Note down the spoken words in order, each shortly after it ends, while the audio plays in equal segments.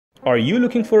Are you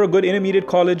looking for a good intermediate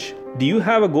college? Do you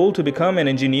have a goal to become an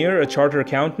engineer, a chartered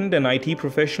accountant, an IT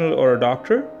professional, or a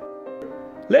doctor?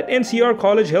 Let NCR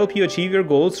College help you achieve your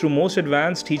goals through most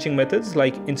advanced teaching methods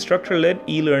like instructor-led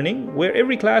e-learning, where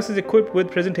every class is equipped with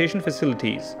presentation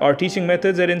facilities. Our teaching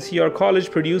methods at NCR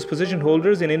College produce position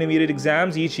holders in intermediate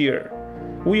exams each year.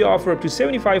 We offer up to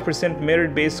 75%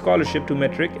 merit-based scholarship to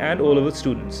metric and O-level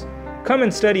students. Come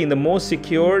and study in the most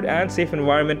secured and safe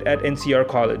environment at NCR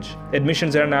College.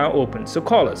 Admissions are now open, so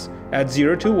call us at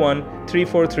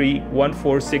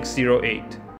 021-343-14608.